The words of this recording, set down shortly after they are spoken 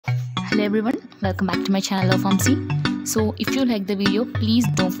Hello everyone, welcome back to my channel of Pharmacy. So if you like the video, please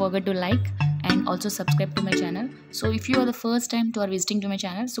don't forget to like and also subscribe to my channel. So if you are the first time to are visiting to my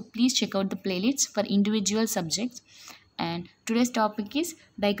channel, so please check out the playlists for individual subjects. And today's topic is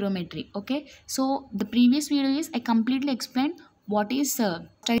dichrometry. Okay, so the previous video is I completely explained what is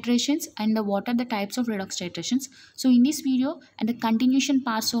titrations and what are the types of redox titrations. So in this video and the continuation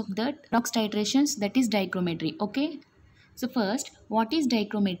parts of the redox titrations, that is dichrometry. Okay, so first, what is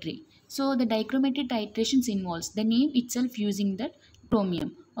dichrometry? So the dichrometry titrations involves the name itself using the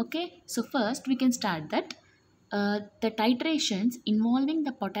chromium. Okay, so first we can start that the titrations involving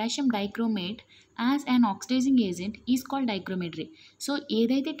the potassium dichromate as an oxidizing agent is called dichrometry. So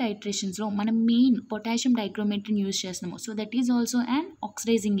ఏదైతే titrations లో మనం main potassium డైక్రోమెట్రీని use చేస్తున్నామో so that is also an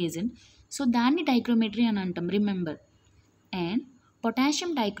oxidizing agent. So దాన్ని డైక్రోమెట్రీ అని అంటాం, remember. And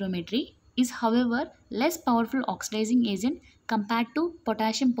potassium dichrometry is however less powerful oxidizing agent compared to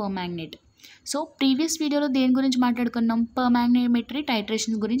potassium permanganate. So previous వీడియోలో దేని గురించి మాట్లాడుకున్నాం, పర్మాంగనేటరీ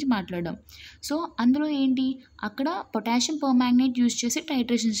టైట్రేషన్స్ గురించి మాట్లాడాం. సో అందులో ఏంటి, అక్కడ పొటాషియం పర్మాంగనేట్ యూజ్ చేసి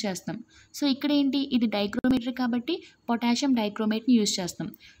టైట్రేషన్స్ చేస్తాం. సో ఇక్కడ ఏంటి, ఇది డైక్రోమెట్రీ కాబట్టి పొటాషియం డైక్రోమేట్ని యూజ్ చేస్తాం.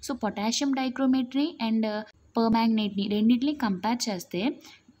 సో పొటాషియం డైక్రోమెట్రీ అండ్ పర్మాంగనేట్ని రెండింటిని కంపేర్ చేస్తే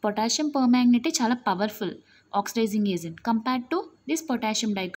పొటాషియం పర్మాంగనేట్ చాలా powerful oxidizing agent compared to this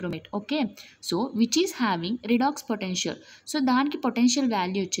potassium dichromate. Okay, so which is having redox potential. So దానికి potential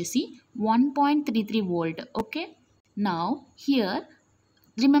value వచ్చేసి 1.33 volt. Okay, now here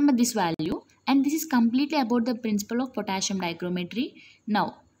remember this value and this is completely about the principle of potassium dichrometry. Now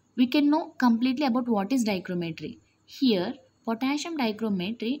we can know completely about what is dichrometry. Here potassium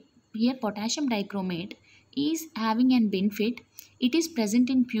dichromate is having an benefit. It is present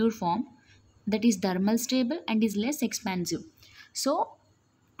in pure form, that is thermal stable and is less expansive. So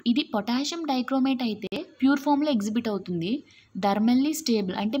ఇది potassium dichromate అయితే pure ఫామ్లో exhibit అవుతుంది, thermally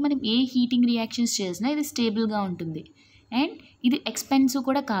stable అంటే మనం ఏ heating reactions చేసినా ఇది స్టేబుల్గా ఉంటుంది, అండ్ ఇది ఎక్స్పెన్సివ్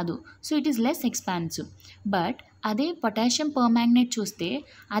కూడా కాదు. So it is less expansive. But అదే పొటాషియం పర్మాంగనేట్ చూస్తే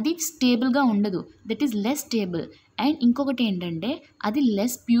అది స్టేబుల్గా ఉండదు, that is less stable. And ఇంకొకటి ఏంటంటే అది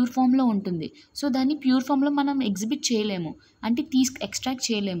లెస్ ప్యూర్ ఫామ్లో ఉంటుంది. సో దాన్ని ప్యూర్ ఫామ్లో మనం ఎగ్జిబిట్ చేయలేము, అంటే ఎక్స్ట్రాక్ట్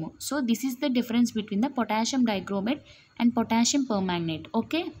చేయలేము. So this is the difference between the potassium dichromate and potassium permanganate.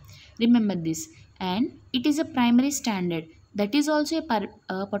 Okay, remember this. And it is a primary standard, that is also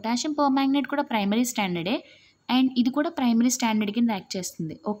potassium permanganate కూడా primary స్టాండర్డే and ఇది కూడా primary standard కింద act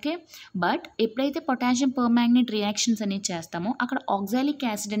చేస్తుంది. Okay, but ఎప్పుడైతే potassium permanganate reactions అనేది చేస్తామో అక్కడ oxalic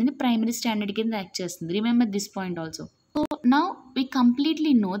acid అనేది ప్రైమరీ స్టాండర్డ్ కింద యాక్ట్ చేస్తుంది. Remember this point also. So now we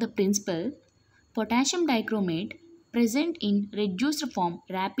completely know the principal. Potassium dichromate present in reduced form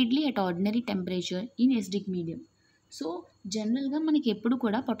rapidly at ordinary temperature in acidic medium. So జనరల్గా మనకి ఎప్పుడు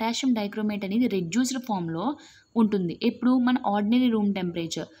కూడా పొటాషియం డైక్రోమేట్ అనేది reduced ఫామ్లో ఉంటుంది, ఎప్పుడు మన ఆర్డినరీ రూమ్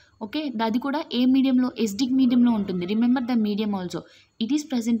టెంపరేచర్. ఓకే, అది కూడా ఏ మీడియంలో, ఎసిడిక్ మీడియంలో ఉంటుంది. Remember the medium also, it is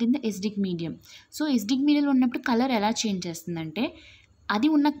present in the acidic medium. So acidic మీడియంలో ఉన్నప్పుడు కలర్ ఎలా చేంజ్ చేస్తుందంటే అది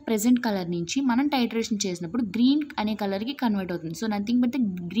ఉన్న ప్రెజెంట్ కలర్ నుంచి మనం టైట్రేషన్ చేసినప్పుడు గ్రీన్ అనే కలర్కి కన్వర్ట్ అవుతుంది. So nothing but the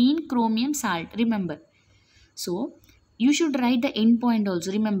green chromium salt, remember. So you should write the end point also.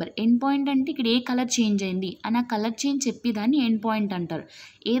 Remember, end point అంటే ఇక్కడ ఏ కలర్ చేంజ్ అయింది అని ఆ కలర్ చేంజ్ చెప్పేదాన్ని ఎండ్ పాయింట్ అంటారు.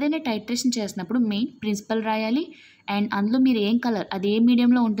 ఏదైనా టైట్రేషన్ చేసినప్పుడు మెయిన్ ప్రిన్సిపల్ రాయాలి అండ్ అందులో మీరు ఏం కలర్, అది ఏ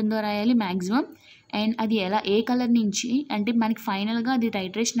మీడియంలో ఉంటుందో రాయాలి మ్యాక్సిమం. అండ్ అది ఏ కలర్ నుంచి అంటే మనకి ఫైనల్గా అది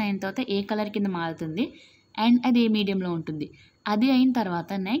టైట్రేషన్ అయిన తర్వాత ఏ కలర్ కింద మారుతుంది అండ్ అది ఏ మీడియంలో ఉంటుంది. అది అయిన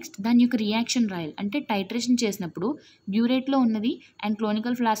తర్వాత నెక్స్ట్ దాని యొక్క రియాక్షన్ రాయాలి. అంటే టైట్రేషన్ చేసినప్పుడు బ్యూరేట్లో ఉన్నది అండ్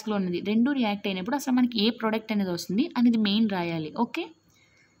క్లోనికల్ ఫ్లాస్క్లో ఉన్నది రెండు రియాక్ట్ అయినప్పుడు అసలు మనకి ఏ ప్రోడక్ట్ అనేది వస్తుంది అనేది మెయిన్ రాయాలి. Okay,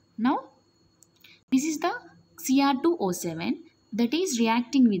 now this is the Cr2O7 that is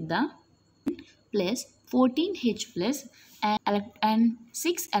reacting with the plus 14H plus and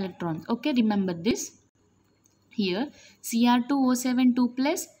 6 electrons. Okay, remember this. Here Cr2O7 2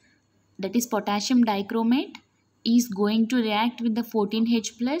 plus, that is potassium dichromate, is going to react with the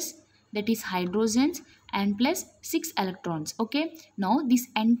 14H plus, that is hydrogens, and plus 6 electrons. Okay, now this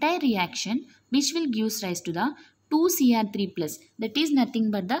entire reaction which will gives rise to the 2Cr3 plus, that is nothing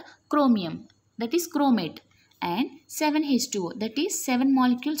but the chromium, that is chromate, and 7H2O, that is 7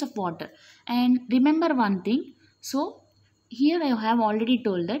 molecules of water. And remember one thing, so here I have already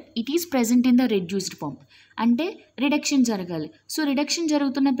told that it is present in the reduced form, అంటే reduction జరగాలి. So reduction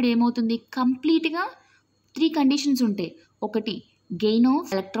జరుగుతున్నప్పుడు ఏమవుతుంది, కంప్లీట్గా 3 conditions ఉంటాయి. ఒకటి gain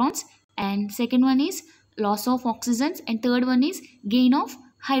of electrons and second one is loss of oxygens and third one is gain of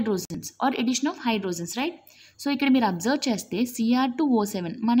hydrogens are edition of hydrogens, right. So ఇక్కడ మీరు observe చేస్తే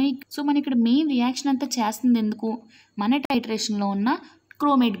Cr2O7 మన ఇక్కడ మెయిన్ రియాక్షన్ అంతా చేస్తుంది ఎందుకు, మన టైట్రేషన్లో ఉన్న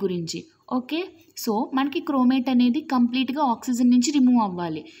క్రోమేట్ గురించి. ఓకే. సో మనకి క్రోమేట్ అనేది కంప్లీట్గా ఆక్సిజన్ నుంచి రిమూవ్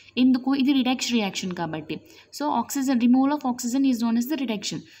అవ్వాలి. ఎందుకు? ఇది రిడక్స్ రియాక్షన్ కాబట్టి. So oxygen removal of oxygen is known as the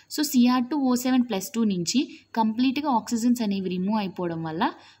reduction. So Cr2O7+2 నుంచి కంప్లీట్గా ఆక్సిజన్స్ అనేవి రిమూవ్ అయిపోవడం వల్ల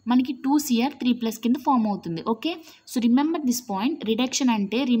మనకి 2Cr3+ కింద ఫామ్ అవుతుంది. Okay. So remember this point, reduction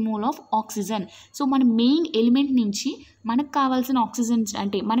అంటే రిమూవల్ ఆఫ్ ఆక్సిజన్. సో మన మెయిన్ ఎలిమెంట్ నుంచి మనకు కావాల్సిన ఆక్సిజన్స్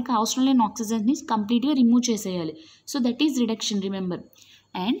అంటే మనకు అవసరం లేని ఆక్సిజన్ని కంప్లీట్గా రిమూవ్ చేసేయాలి. So that is reduction, remember.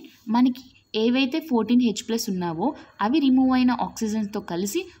 And మనకి ఏవైతే 14H+ ఉన్నావో అవి రిమూవ్ అయిన ఆక్సిజన్స్తో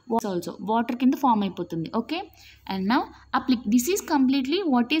కలిసి ఆల్సో వాటర్ కింద ఫామ్ అయిపోతుంది. Okay. And now this is completely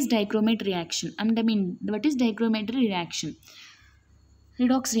what is dichromate reaction and what is dichrometry reaction,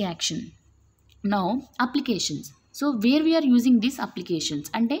 redox reaction. Now applications. So where we are using these applications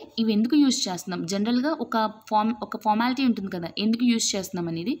అంటే ఇవి ఎందుకు యూజ్ చేస్తున్నాం, జనరల్గా ఒక ఫార్మాలిటీ ఉంటుంది కదా ఎందుకు యూజ్ చేస్తున్నాం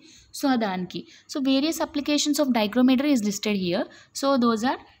అనేది. సో దానికి various applications of డైక్రోమెట్రీ is listed here. So those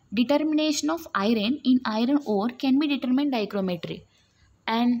are determination of iron in iron ore can be determined dichrometry.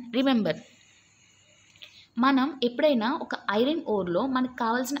 And remember, మనం ఎప్పుడైనా ఒక ఐరన్ ఓర్లో మనకు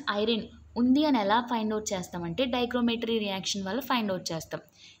కావాల్సిన ఐరన్ ఉంది అని ఎలా ఫైండ్ అవుట్ చేస్తామంటే డైక్రోమెట్రీ రియాక్షన్ వల్ల ఫైండ్ అవుట్ చేస్తాం.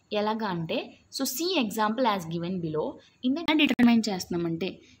 ఎలాగా అంటే C example as given below. Determine చేస్తున్నామంటే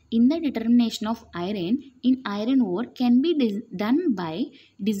in the determination of iron in iron ore can be done by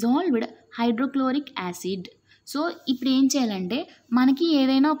dissolved hydrochloric acid. So ఇప్పుడు ఏం చేయాలంటే మనకి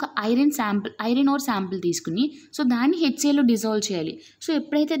ఏదైనా ఒక ఐరన్ ఓర్ శాంపిల్ తీసుకుని సో దాన్ని HClలో డిజాల్వ్ చేయాలి. సో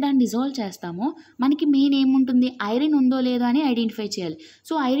ఎప్పుడైతే దాన్ని డిజాల్వ్ చేస్తామో మనకి మెయిన్ ఏముంటుంది, ఐరన్ ఉందో లేదో అని ఐడెంటిఫై చేయాలి.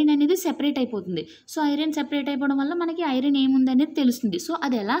 సో ఐరన్ అనేది సెపరేట్ అయిపోతుంది. సో ఐరన్ సెపరేట్ అయిపోవడం వల్ల మనకి ఐరన్ ఏముంది అనేది తెలుస్తుంది. సో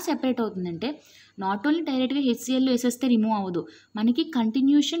అది ఎలా సెపరేట్ అవుతుందంటే నాట్ ఓన్లీ డైరెక్ట్గా HClలో వేసేస్తే రిమూవ్ అవ్వదు, మనకి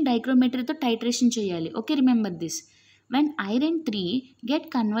కంటిన్యూషన్ డైక్రోమెట్రీతో టైట్రేషన్ చేయాలి. Okay, remember this. When iron 3 get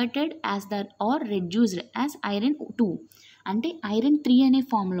converted as the or reduced as iron 2 అంటే ఐరన్ 3 అనే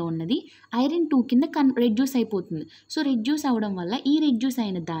ఫామ్లో ఉన్నది ఐరన్ 2 కింద రెడ్యూస్ అయిపోతుంది. సో రెడ్యూస్ అవ్వడం వల్ల ఈ రెడ్యూస్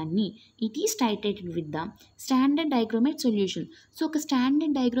అయిన దాన్ని it is titrated with the standard dichromate solution. So ఒక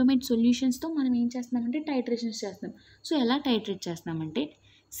స్టాండర్డ్ డైక్రోమేట్ సొల్యూషన్స్తో మనం ఏం చేస్తున్నామంటే టైట్రేషన్స్ చేస్తున్నాం. సో ఎలా టైట్రేట్ చేస్తున్నామంటే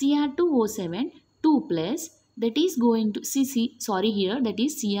Cr2O7 2+ that is going to that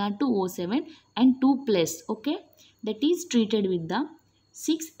is Cr2O7 and 2+, okay, that is treated with the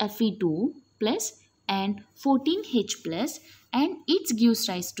 6Fe2 plus and 14H plus and it gives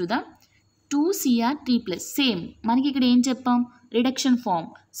rise to the 2Cr3 plus. Same మనకి ఇక్కడ ఏం చెప్పాం, reduction form.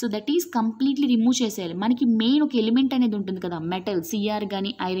 So that is completely remove చేసేయాలి. మనకి main ఒక element అనేది ఉంటుంది కదా మెటల్, Cr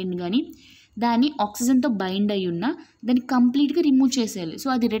కానీ ఐరన్ కానీ, దాన్ని ఆక్సిజన్తో బైండ్ అయి ఉన్న దాన్ని కంప్లీట్గా రిమూవ్ చేసేయాలి. సో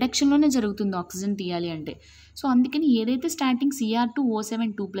అది రిడక్షన్లోనే జరుగుతుంది ఆక్సిజన్ తీయాలి అంటే. సో అందుకని ఏదైతే స్టార్టింగ్ Cr2O7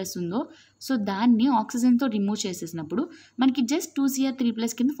 2+ ఉందో సో దాన్ని ఆక్సిజన్తో రిమూవ్ చేసేసినప్పుడు మనకి జస్ట్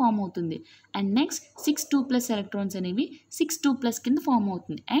 2Cr3+ కింద ఫామ్ అవుతుంది. అండ్ నెక్స్ట్ 6 2+ ఎలక్ట్రాన్స్ అనేవి 6 2+ కింద ఫామ్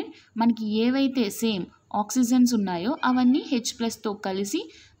అవుతుంది. అండ్ మనకి ఏవైతే సేమ్ ఆక్సిజన్స్ ఉన్నాయో అవన్నీ H+తో కలిసి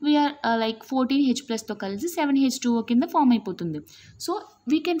వీఆర్ లైక్ 14H+తో కలిసి 7H2O కింద ఫామ్ అయిపోతుంది. So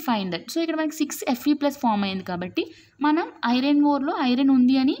we can find that. So ఇక్కడ మనకి 6Fe+ ఫామ్ అయింది కాబట్టి మనం ఐరన్ ఓర్లో ఐరన్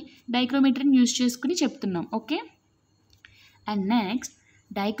ఉంది అని డైక్రోమెట్రీని యూజ్ చేసుకుని చెప్తున్నాం. Okay. And next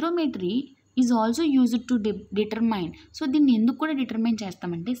డైక్రోమెట్రీ is also used to determine. So దీన్ని ఎందుకు కూడా డిటర్మైన్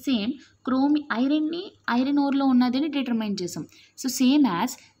చేస్తామంటే సేమ్ ఐరన్ ఓర్లో ఉన్నదని డిటర్మైన్ చేసాం. సో సేమ్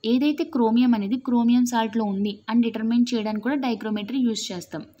యాజ్ ఏదైతే క్రోమియం అనేది క్రోమియం సాల్ట్లో ఉంది అని డిటర్మైన్ చేయడానికి కూడా డైక్రోమెట్రీ యూజ్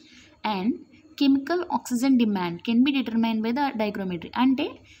చేస్తాం. And chemical oxygen demand can be determine by the డైక్రోమెట్రీ. అంటే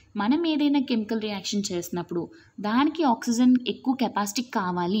మనం ఏదైనా కెమికల్ రియాక్షన్ చేసినప్పుడు దానికి ఆక్సిజన్ ఎక్కువ కెపాసిటీ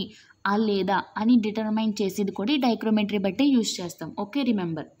కావాలి లేదా అని డిటర్మైన్ చేసేది కూడా ఈ డైక్రోమెట్రీ బట్టే యూజ్ చేస్తాం. Okay,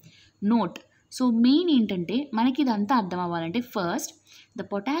 remember. Note. So main ఏంటంటే మనకి ఇదంతా అర్థం అవ్వాలంటే first the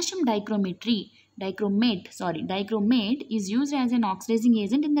potassium dichromate is used as an oxidising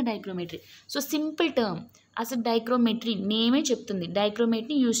agent in the డైక్రోమెట్రీ. So simple term, అసలు డైక్రోమెట్రీ నేమే చెప్తుంది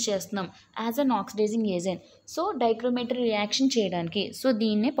డైక్రోమేట్ని యూజ్ చేస్తున్నాం as an oxidising agent. So డైక్రోమెట్రీ reaction చేయడానికి సో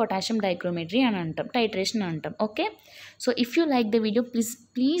దీన్నే పొటాషియం డైక్రోమెట్రీ అని అంటాం, టైట్రేషన్ అంటాం. Okay. So if you like the video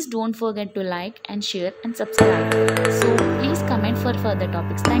please don't forget to like and share and subscribe. So please comment for further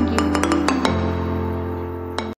topics. Thank you.